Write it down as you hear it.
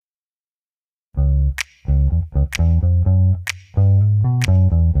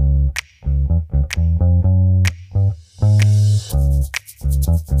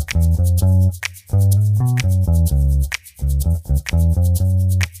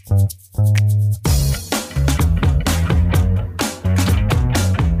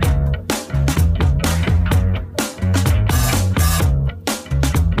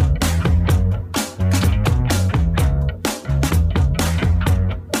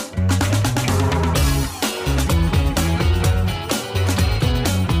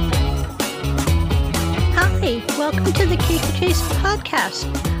Welcome to the Cake Adjacent Podcast,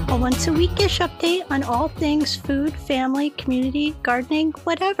 a once-a-weekish update on all things food, family, community, gardening,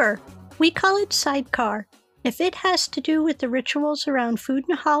 whatever. We call it SideCar. If it has to do with the rituals around food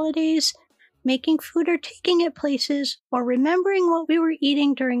and holidays, making food or taking it places, or remembering what we were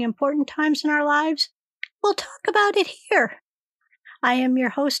eating during important times in our lives, we'll talk about it here. I am your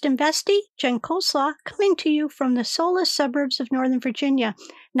host and bestie, Jen Coleslaw, coming to you from the soulless suburbs of Northern Virginia.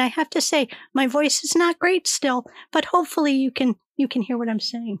 And I have to say, my voice is not great still, but hopefully you can hear what I'm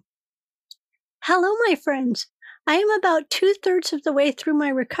saying. Hello, my friends. I am about 2/3 of the way through my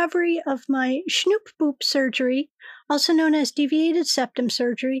recovery of my schnoop-boop surgery, also known as deviated septum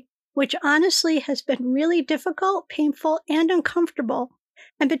surgery, which honestly has been really difficult, painful, and uncomfortable.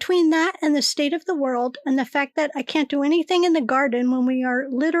 And between that and the state of the world and the fact that I can't do anything in the garden when we are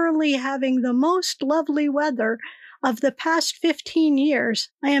literally having the most lovely weather of the past 15 years,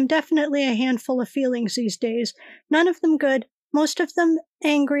 I am definitely a handful of feelings these days. None of them good, most of them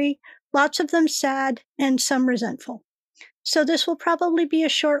angry, lots of them sad, and some resentful. So this will probably be a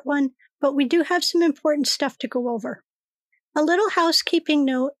short one, but we do have some important stuff to go over. A little housekeeping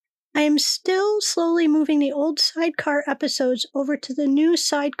note. I am still slowly moving the old SideCar episodes over to the new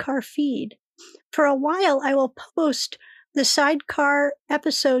SideCar feed. For a while, I will post the SideCar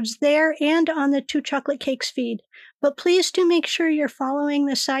episodes there and on the Two Chocolate Cakes feed. But please do make sure you're following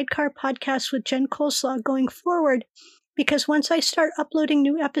the SideCar podcast with Jen Coleslaw going forward, because once I start uploading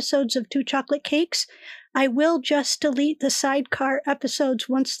new episodes of Two Chocolate Cakes, I will just delete the SideCar episodes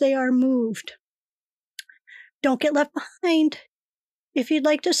once they are moved. Don't get left behind. If you'd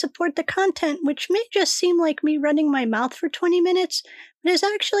like to support the content, which may just seem like me running my mouth for 20 minutes, but is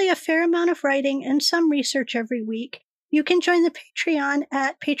actually a fair amount of writing and some research every week, you can join the Patreon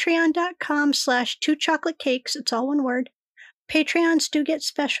at patreon.com/2chocolateCakes. It's all one word. Patreons do get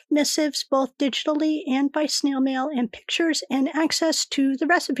special missives both digitally and by snail mail, and pictures and access to the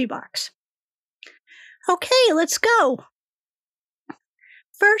recipe box. Okay, let's go.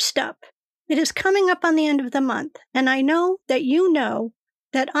 First up, it is coming up on the end of the month, and I know that you know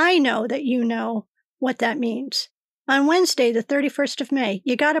that I know that you know what that means. On Wednesday, the 31st of May,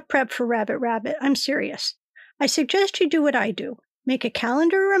 you gotta prep for Rabbit Rabbit. I'm serious. I suggest you do what I do. Make a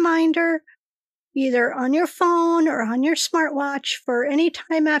calendar reminder, either on your phone or on your smartwatch for any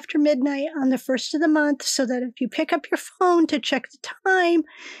time after midnight on the 1st of the month, so that if you pick up your phone to check the time,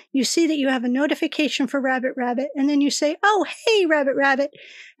 you see that you have a notification for Rabbit Rabbit, and then you say, "Oh, hey, Rabbit Rabbit,"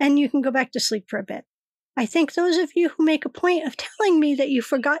 and you can go back to sleep for a bit. I think those of you who make a point of telling me that you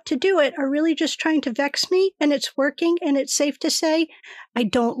forgot to do it are really just trying to vex me, and it's working, and it's safe to say, I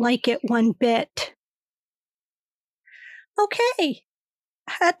don't like it one bit. Okay,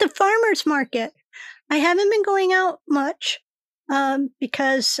 at the farmer's market, I haven't been going out much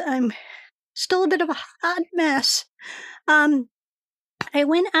because I'm still a bit of a hot mess. I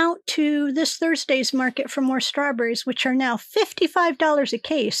went out to this Thursday's market for more strawberries, which are now $55 a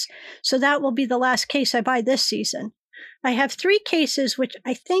case. So that will be the last case I buy this season. I have 3 cases, which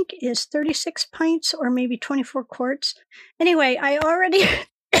I think is 36 pints or maybe 24 quarts. Anyway, I already,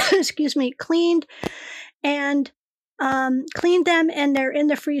 cleaned them, and they're in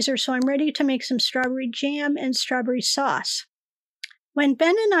the freezer, so I'm ready to make some strawberry jam and strawberry sauce. When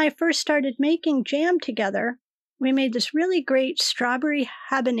Ben and I first started making jam together, we made this really great strawberry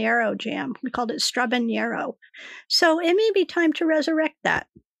habanero jam. We called it strabanero. So it may be time to resurrect that.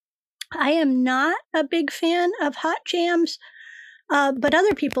 I am not a big fan of hot jams, but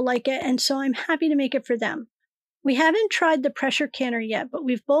other people like it, and so I'm happy to make it for them. We haven't tried the pressure canner yet, but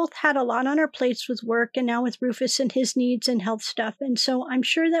we've both had a lot on our plates with work and now with Rufus and his needs and health stuff. And so I'm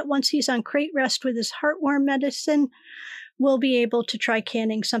sure that once he's on crate rest with his heartworm medicine, we'll be able to try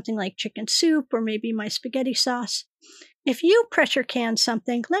canning something like chicken soup or maybe my spaghetti sauce. If you pressure can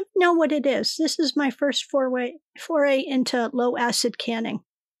something, let me know what it is. This is my first foray into low-acid canning.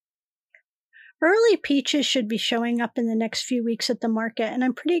 Early peaches should be showing up in the next few weeks at the market, and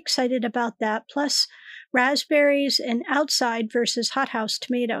I'm pretty excited about that. Plus, raspberries and outside versus hothouse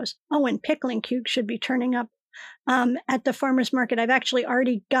tomatoes. Oh, and pickling cubes should be turning up at the farmer's market. I've actually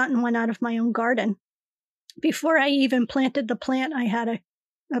already gotten one out of my own garden. Before I even planted the plant, I had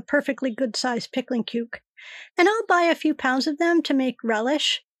a perfectly good-sized pickling cuke. And I'll buy a few pounds of them to make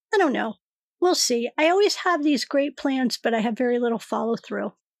relish. I don't know. We'll see. I always have these great plans, but I have very little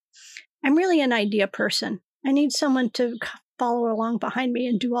follow-through. I'm really an idea person. I need someone to follow along behind me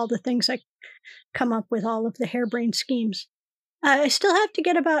and do all the things I come up with, all of the harebrained schemes. I still have to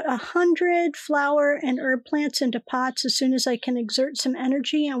get about 100 flower and herb plants into pots as soon as I can exert some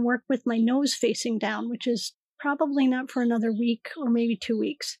energy and work with my nose facing down, which is probably not for another week or maybe 2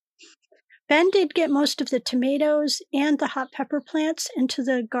 weeks. Ben did get most of the tomatoes and the hot pepper plants into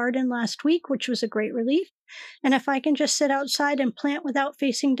the garden last week, which was a great relief. And if I can just sit outside and plant without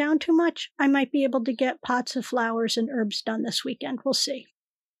facing down too much, I might be able to get pots of flowers and herbs done this weekend. We'll see.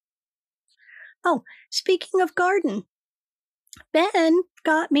 Oh, speaking of garden, Ben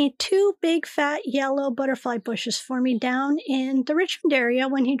got me 2 big fat yellow butterfly bushes for me down in the Richmond area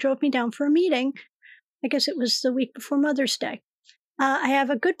when he drove me down for a meeting. I guess it was the week before Mother's Day. I have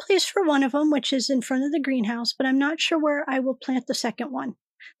a good place for one of them, which is in front of the greenhouse, but I'm not sure where I will plant the second one.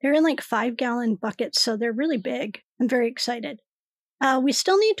 They're in like 5-gallon buckets, so they're really big. I'm very excited. We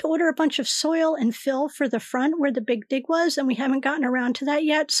still need to order a bunch of soil and fill for the front where the big dig was, and we haven't gotten around to that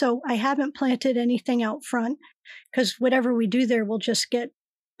yet, so I haven't planted anything out front, because whatever we do there will just get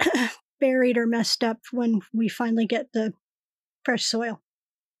buried or messed up when we finally get the fresh soil.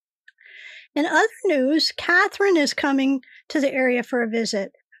 In other news, Catherine is coming to the area for a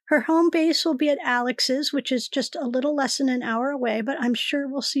visit. Her home base will be at Alex's, which is just a little less than an hour away, but I'm sure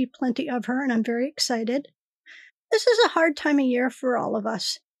we'll see plenty of her, and I'm very excited. This is a hard time of year for all of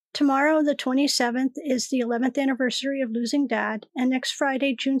us. Tomorrow, the 27th, is the 11th anniversary of losing Dad, and next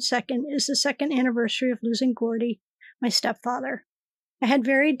Friday, June 2nd, is the 2nd anniversary of losing Gordy, my stepfather. I had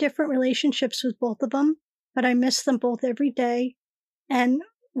very different relationships with both of them, but I miss them both every day, and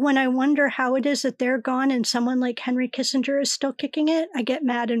when I wonder how it is that they're gone and someone like Henry Kissinger is still kicking it, I get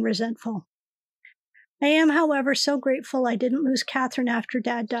mad and resentful. I am, however, so grateful I didn't lose Catherine after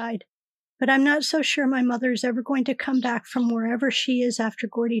Dad died. But I'm not so sure my mother is ever going to come back from wherever she is after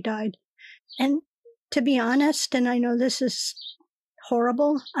Gordy died. And to be honest, and I know this is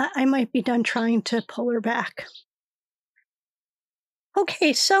horrible, I might be done trying to pull her back.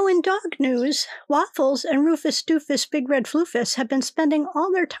 Okay, so in dog news, Waffles and Rufus Doofus Big Red Floofus have been spending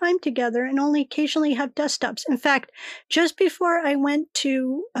all their time together and only occasionally have dust-ups. In fact, just before I went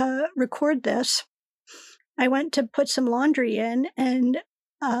to record this, I went to put some laundry in, and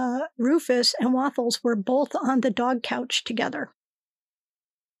Rufus and Waffles were both on the dog couch together.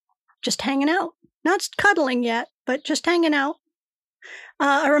 Just hanging out. Not cuddling yet, but just hanging out.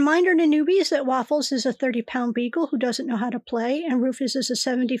 A reminder to newbies that Waffles is a 30-pound beagle who doesn't know how to play, and Rufus is a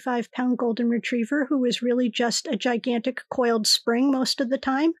 75-pound golden retriever who is really just a gigantic coiled spring most of the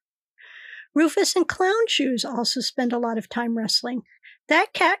time. Rufus and Clown Shoes also spend a lot of time wrestling.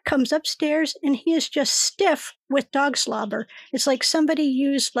 That cat comes upstairs and he is just stiff with dog slobber. It's like somebody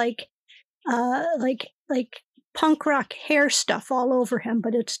used like punk rock hair stuff all over him,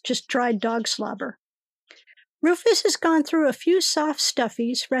 but it's just dried dog slobber. Rufus has gone through a few soft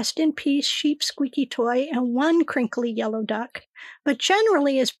stuffies, Rest in Peace, Sheep Squeaky Toy, and one crinkly yellow duck, but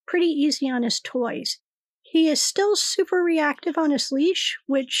generally is pretty easy on his toys. He is still super reactive on his leash,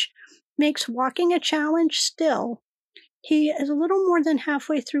 which makes walking a challenge still. He is a little more than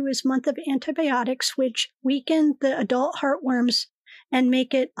halfway through his month of antibiotics, which weaken the adult heartworms and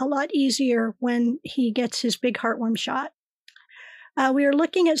make it a lot easier when he gets his big heartworm shot. We are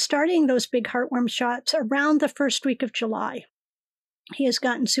looking at starting those big heartworm shots around the first week of July. He has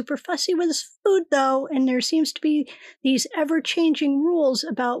gotten super fussy with his food, though, and there seems to be these ever-changing rules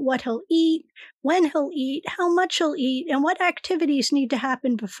about what he'll eat, when he'll eat, how much he'll eat, and what activities need to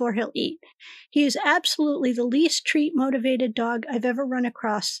happen before he'll eat. He is absolutely the least treat-motivated dog I've ever run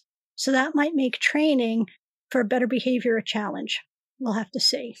across, so that might make training for better behavior a challenge. We'll have to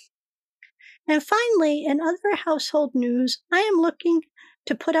see. And finally, in other household news, I am looking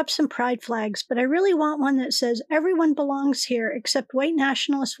to put up some pride flags, but I really want one that says everyone belongs here except white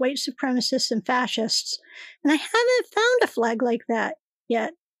nationalists, white supremacists, and fascists. And I haven't found a flag like that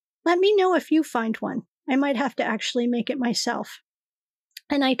yet. Let me know if you find one. I might have to actually make it myself.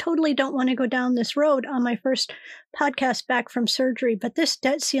 And I totally don't want to go down this road on my first podcast back from surgery, but this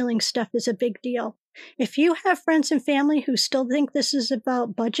debt ceiling stuff is a big deal. If you have friends and family who still think this is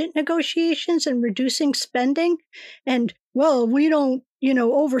about budget negotiations and reducing spending, and, well, we don't,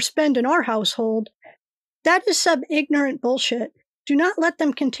 overspend in our household, that is some ignorant bullshit. Do not let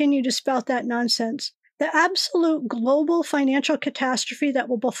them continue to spout that nonsense. The absolute global financial catastrophe that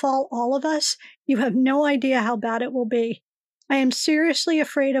will befall all of us, you have no idea how bad it will be. I am seriously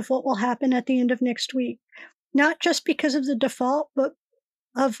afraid of what will happen at the end of next week, not just because of the default, but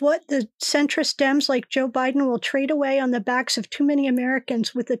of what the centrist Dems like Joe Biden will trade away on the backs of too many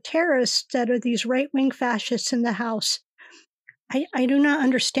Americans with the terrorists that are these right-wing fascists in the House. I do not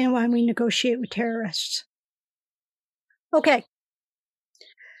understand why we negotiate with terrorists. Okay.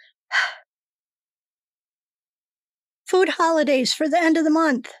 Food holidays for the end of the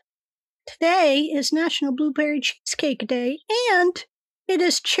month. Today is National Blueberry Cheesecake Day, and it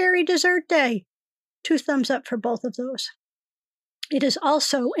is Cherry Dessert Day. 2 thumbs up for both of those. It is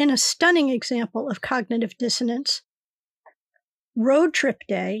also, in a stunning example of cognitive dissonance, Road Trip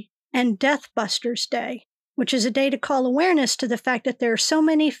Day and Death Busters Day, which is a day to call awareness to the fact that there are so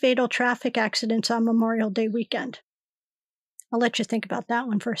many fatal traffic accidents on Memorial Day weekend. I'll let you think about that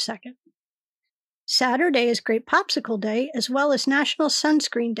one for a second. Saturday is Grape Popsicle Day, as well as National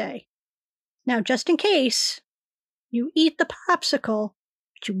Sunscreen Day. Now, just in case, you eat the popsicle,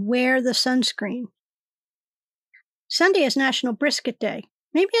 but you wear the sunscreen. Sunday is National Brisket Day.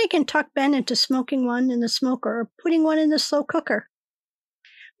 Maybe I can talk Ben into smoking one in the smoker or putting one in the slow cooker.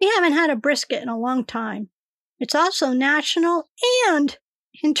 We haven't had a brisket in a long time. It's also National and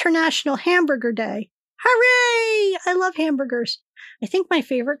International Hamburger Day. Hooray! I love hamburgers. I think my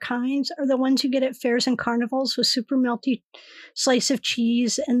favorite kinds are the ones you get at fairs and carnivals with super melty slice of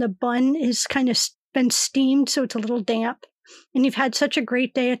cheese, and the bun is kind of been steamed so it's a little damp. And you've had such a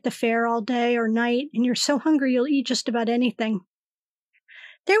great day at the fair all day or night, and you're so hungry you'll eat just about anything.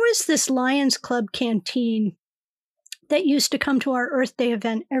 There was this Lions Club canteen that used to come to our Earth Day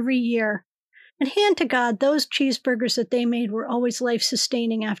event every year. And hand to God, those cheeseburgers that they made were always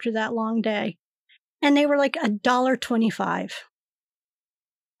life-sustaining after that long day. And they were like $1.25.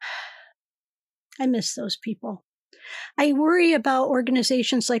 I miss those people. I worry about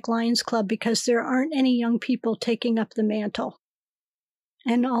organizations like Lions Club because there aren't any young people taking up the mantle.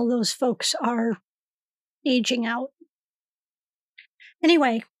 And all those folks are aging out.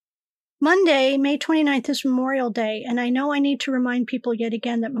 Anyway, Monday, May 29th is Memorial Day, and I know I need to remind people yet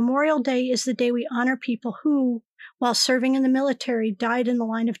again that Memorial Day is the day we honor people who, while serving in the military, died in the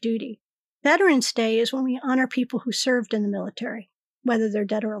line of duty. Veterans Day is when we honor people who served in the military, whether they're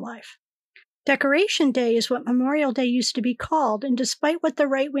dead or alive. Decoration Day is what Memorial Day used to be called, and despite what the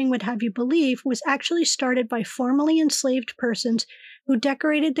right wing would have you believe, was actually started by formerly enslaved persons who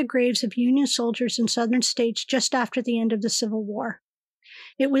decorated the graves of Union soldiers in southern states just after the end of the Civil War.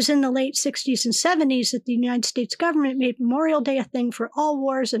 It was in the late 60s and 70s that the United States government made Memorial Day a thing for all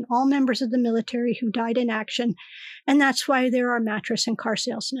wars and all members of the military who died in action, and that's why there are mattress and car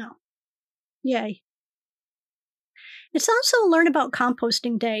sales now. Yay. It's also Learn About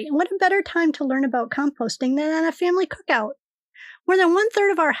Composting Day, and what a better time to learn about composting than at a family cookout. More than 1/3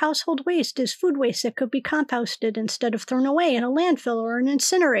 of our household waste is food waste that could be composted instead of thrown away in a landfill or an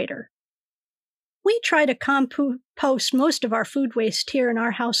incinerator. We try to compost most of our food waste here in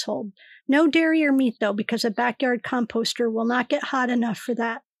our household. No dairy or meat, though, because a backyard composter will not get hot enough for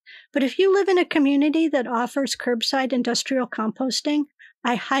that. But if you live in a community that offers curbside industrial composting,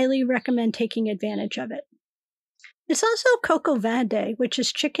 I highly recommend taking advantage of it. It's also Coq au vin Day, which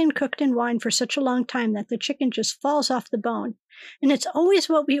is chicken cooked in wine for such a long time that the chicken just falls off the bone. And it's always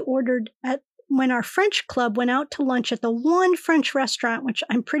what we ordered when our French club went out to lunch at the one French restaurant, which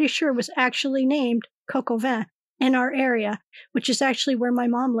I'm pretty sure was actually named Coq au vin in our area, which is actually where my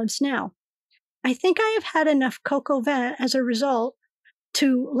mom lives now. I think I have had enough Coq au vin as a result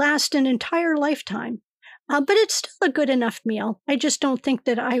to last an entire lifetime. But it's still a good enough meal. I just don't think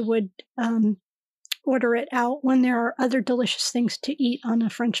that I would order it out when there are other delicious things to eat on a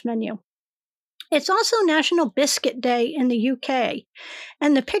French menu. It's also National Biscuit Day in the UK,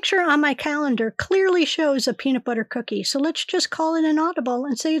 and the picture on my calendar clearly shows a peanut butter cookie, so let's just call it an audible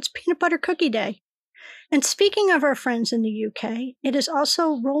and say it's Peanut Butter Cookie Day. And speaking of our friends in the UK, it is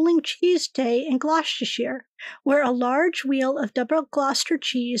also Rolling Cheese Day in Gloucestershire, where a large wheel of double Gloucester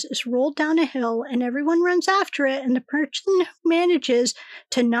cheese is rolled down a hill and everyone runs after it, and the person who manages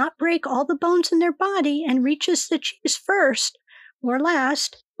to not break all the bones in their body and reaches the cheese first or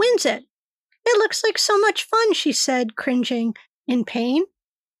last wins it. It looks like so much fun, she said, cringing in pain.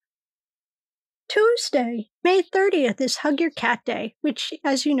 Tuesday, May 30th is Hug Your Cat Day, which,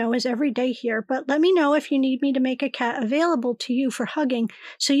 as you know, is every day here, but let me know if you need me to make a cat available to you for hugging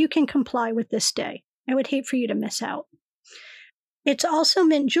so you can comply with this day. I would hate for you to miss out. It's also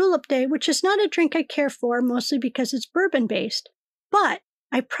Mint Julep Day, which is not a drink I care for, mostly because it's bourbon-based, but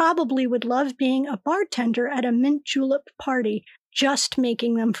I probably would love being a bartender at a mint julep party, just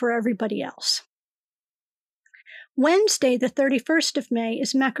making them for everybody else. Wednesday, the 31st of May,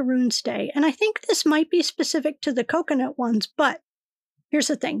 is Macaroons Day, and I think this might be specific to the coconut ones, but here's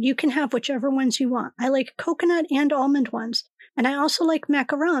the thing. You can have whichever ones you want. I like coconut and almond ones, and I also like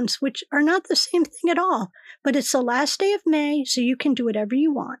macarons, which are not the same thing at all, but it's the last day of May, so you can do whatever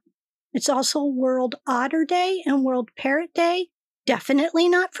you want. It's also World Otter Day and World Parrot Day, definitely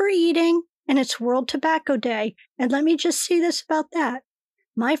not for eating, and it's World Tobacco Day, and let me just say this about that.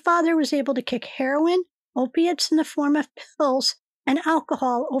 My father was able to kick heroin, opiates in the form of pills, and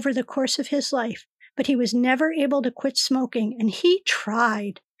alcohol over the course of his life, but he was never able to quit smoking, and he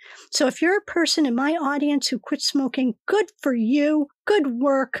tried. So if you're a person in my audience who quit smoking, good for you, good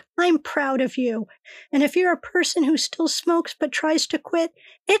work, I'm proud of you. And if you're a person who still smokes but tries to quit,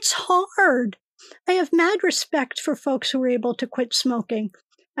 it's hard. I have mad respect for folks who are able to quit smoking.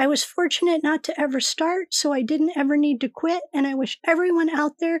 I was fortunate not to ever start, so I didn't ever need to quit, and I wish everyone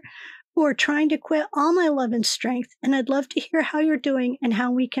out there who are trying to quit all my love and strength, and I'd love to hear how you're doing and how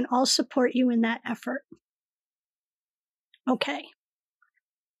we can all support you in that effort. Okay.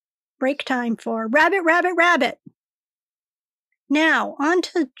 Break time for Rabbit, Rabbit, Rabbit. Now, on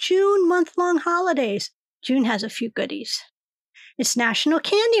to June month-long holidays. June has a few goodies. It's National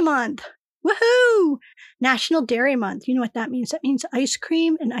Candy Month. Woohoo! National Dairy Month. You know what that means? That means ice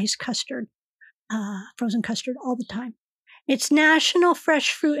cream and ice custard. Frozen custard all the time. It's National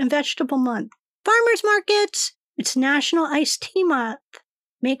Fresh Fruit and Vegetable Month. Farmers markets. It's National Iced Tea Month.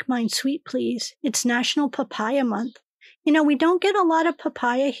 Make mine sweet, please. It's National Papaya Month. You know, we don't get a lot of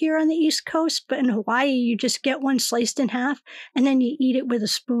papaya here on the East Coast, but in Hawaii, you just get one sliced in half, and then you eat it with a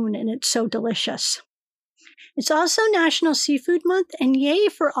spoon, and it's so delicious. It's also National Seafood Month, and yay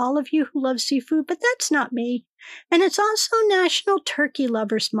for all of you who love seafood, but that's not me. And it's also National Turkey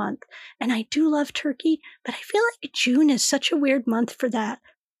Lovers Month, and I do love turkey, but I feel like June is such a weird month for that.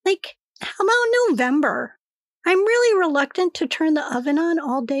 Like, how about November? I'm really reluctant to turn the oven on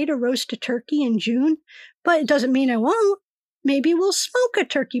all day to roast a turkey in June, but it doesn't mean I won't. Maybe we'll smoke a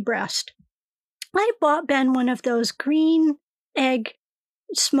turkey breast. I bought Ben one of those green egg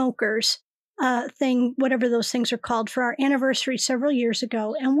smokers whatever those things are called, for our anniversary several years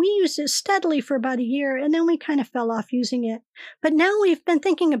ago, and we used it steadily for about a year, and then we kind of fell off using it. But now we've been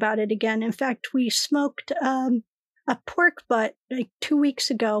thinking about it again. In fact, we smoked a pork butt like 2 weeks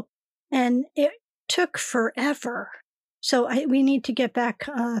ago, and it took forever. So we need to get back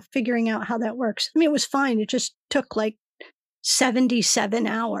figuring out how that works. I mean, it was fine. It just took like 77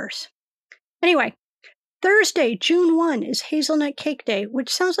 hours. Anyway, Thursday, June 1, is Hazelnut Cake Day,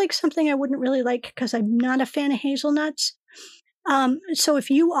 which sounds like something I wouldn't really like because I'm not a fan of hazelnuts. So if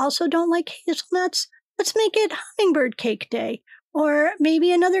you also don't like hazelnuts, let's make it Hummingbird Cake Day, or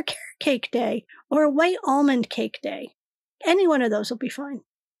maybe another Carrot Cake Day, or White Almond Cake Day. Any one of those will be fine.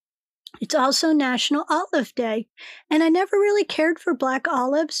 It's also National Olive Day, and I never really cared for black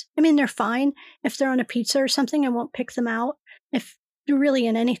olives. I mean, they're fine. If they're on a pizza or something, I won't pick them out. If they're really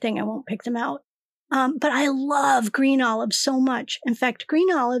in anything, I won't pick them out. But I love green olives so much. In fact,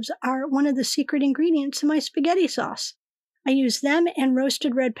 green olives are one of the secret ingredients in my spaghetti sauce. I use them and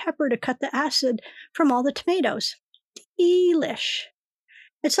roasted red pepper to cut the acid from all the tomatoes. Delish.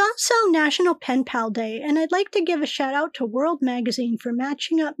 It's also National Pen Pal Day, and I'd like to give a shout out to World Magazine for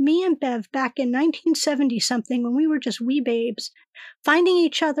matching up me and Bev back in 1970-something when we were just wee babes, finding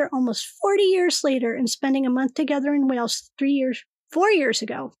each other almost 40 years later and spending a month together in Wales 4 years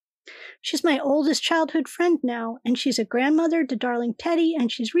ago. She's my oldest childhood friend now, and she's a grandmother to darling Teddy,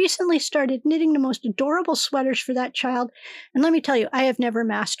 and she's recently started knitting the most adorable sweaters for that child. And let me tell you, I have never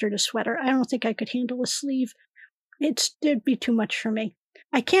mastered a sweater. I don't think I could handle a sleeve. It'd be too much for me.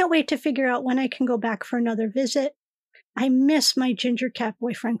 I can't wait to figure out when I can go back for another visit. I miss my ginger cat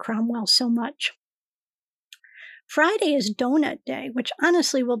boyfriend Cromwell so much. Friday is Donut Day, which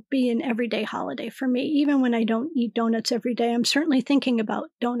honestly will be an everyday holiday for me. Even when I don't eat donuts every day, I'm certainly thinking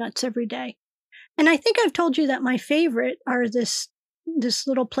about donuts every day. And I think I've told you that my favorite are this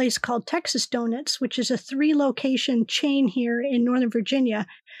little place called Texas Donuts, which is a 3-location chain here in Northern Virginia,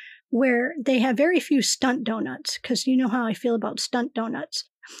 where they have very few stunt donuts, because you know how I feel about stunt donuts.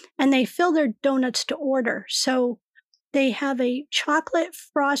 And they fill their donuts to order. So they have a chocolate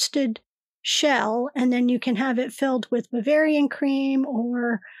frosted shell, and then you can have it filled with Bavarian cream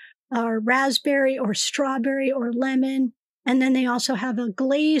or raspberry or strawberry or lemon. And then they also have a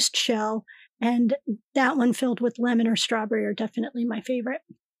glazed shell, and that one filled with lemon or strawberry are definitely my favorite.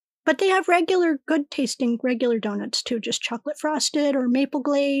 But they have good tasting regular donuts too, just chocolate frosted or maple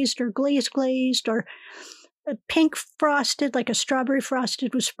glazed or glazed or pink frosted, like a strawberry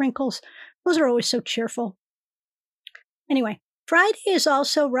frosted with sprinkles. Those are always so cheerful. Anyway, Friday is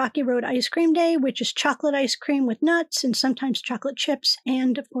also Rocky Road Ice Cream Day, which is chocolate ice cream with nuts and sometimes chocolate chips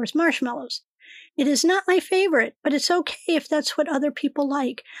and, of course, marshmallows. It is not my favorite, but it's okay if that's what other people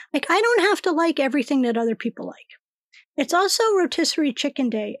like. Like, I don't have to like everything that other people like. It's also Rotisserie Chicken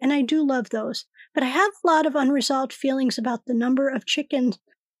Day, and I do love those. But I have a lot of unresolved feelings about the number of chickens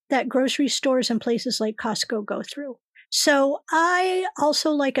that grocery stores and places like Costco go through. So I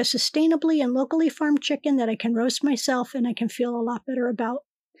also like a sustainably and locally farmed chicken that I can roast myself and I can feel a lot better about.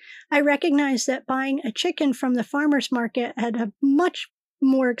 I recognize that buying a chicken from the farmer's market at a much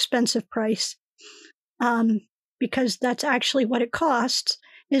more expensive price, because that's actually what it costs,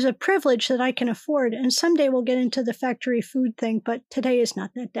 is a privilege that I can afford. And someday we'll get into the factory food thing, but today is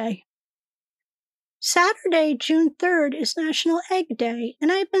not that day. Saturday, June 3rd, is National Egg Day,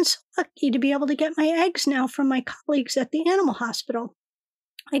 and I've been so lucky to be able to get my eggs now from my colleagues at the animal hospital.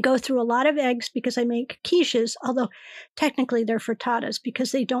 I go through a lot of eggs because I make quiches, although technically they're frittatas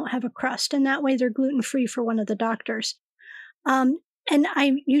because they don't have a crust, and that way they're gluten-free for one of the doctors. And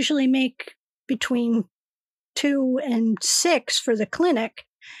I usually make between 2 and 6 for the clinic,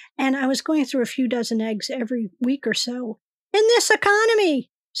 and I was going through a few dozen eggs every week or so in this economy.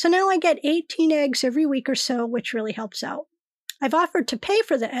 So now I get 18 eggs every week or so, which really helps out. I've offered to pay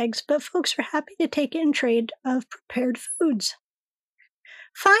for the eggs, but folks are happy to take it in trade of prepared foods.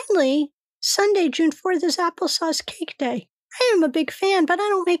 Finally, Sunday, June 4th is Applesauce Cake Day. I am a big fan, but I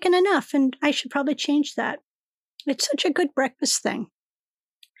don't make it enough, and I should probably change that. It's such a good breakfast thing.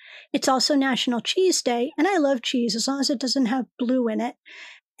 It's also National Cheese Day, and I love cheese as long as it doesn't have blue in it.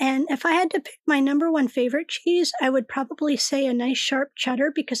 And if I had to pick my number one favorite cheese, I would probably say a nice sharp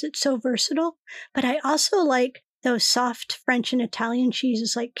cheddar because it's so versatile. But I also like those soft French and Italian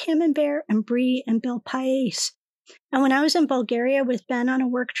cheeses like Camembert and Brie and Bel Paese. And when I was in Bulgaria with Ben on a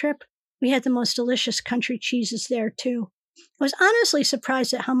work trip, we had the most delicious country cheeses there too. I was honestly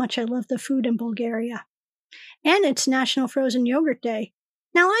surprised at how much I love the food in Bulgaria. And it's National Frozen Yogurt Day.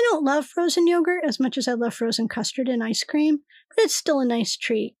 Now, I don't love frozen yogurt as much as I love frozen custard and ice cream, but it's still a nice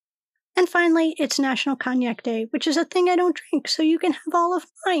treat. And finally, it's National Cognac Day, which is a thing I don't drink, so you can have all of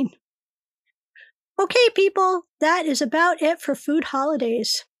mine. Okay, people, that is about it for food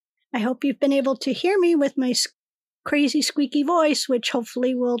holidays. I hope you've been able to hear me with my crazy squeaky voice, which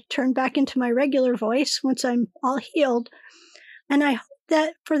hopefully will turn back into my regular voice once I'm all healed. And I hope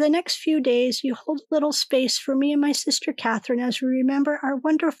that for the next few days you hold a little space for me and my sister Catherine as we remember our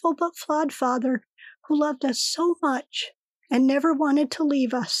wonderful but flawed father who loved us so much and never wanted to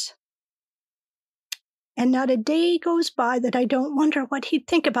leave us. And not a day goes by that I don't wonder what he'd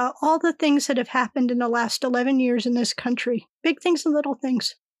think about all the things that have happened in the last 11 years in this country. Big things and little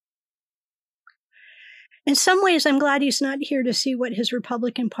things. In some ways, I'm glad he's not here to see what his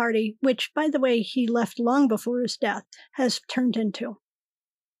Republican Party, which, by the way, he left long before his death, has turned into.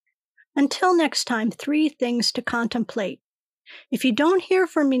 Until next time, 3 things to contemplate. If you don't hear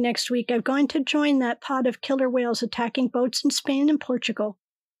from me next week, I'm going to join that pod of killer whales attacking boats in Spain and Portugal.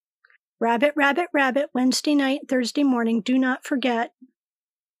 Rabbit, rabbit, rabbit, Wednesday night, Thursday morning. Do not forget,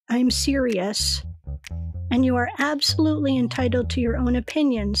 I'm serious. And you are absolutely entitled to your own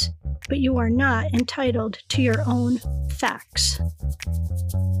opinions, but you are not entitled to your own facts.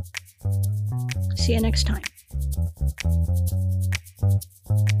 See you next time.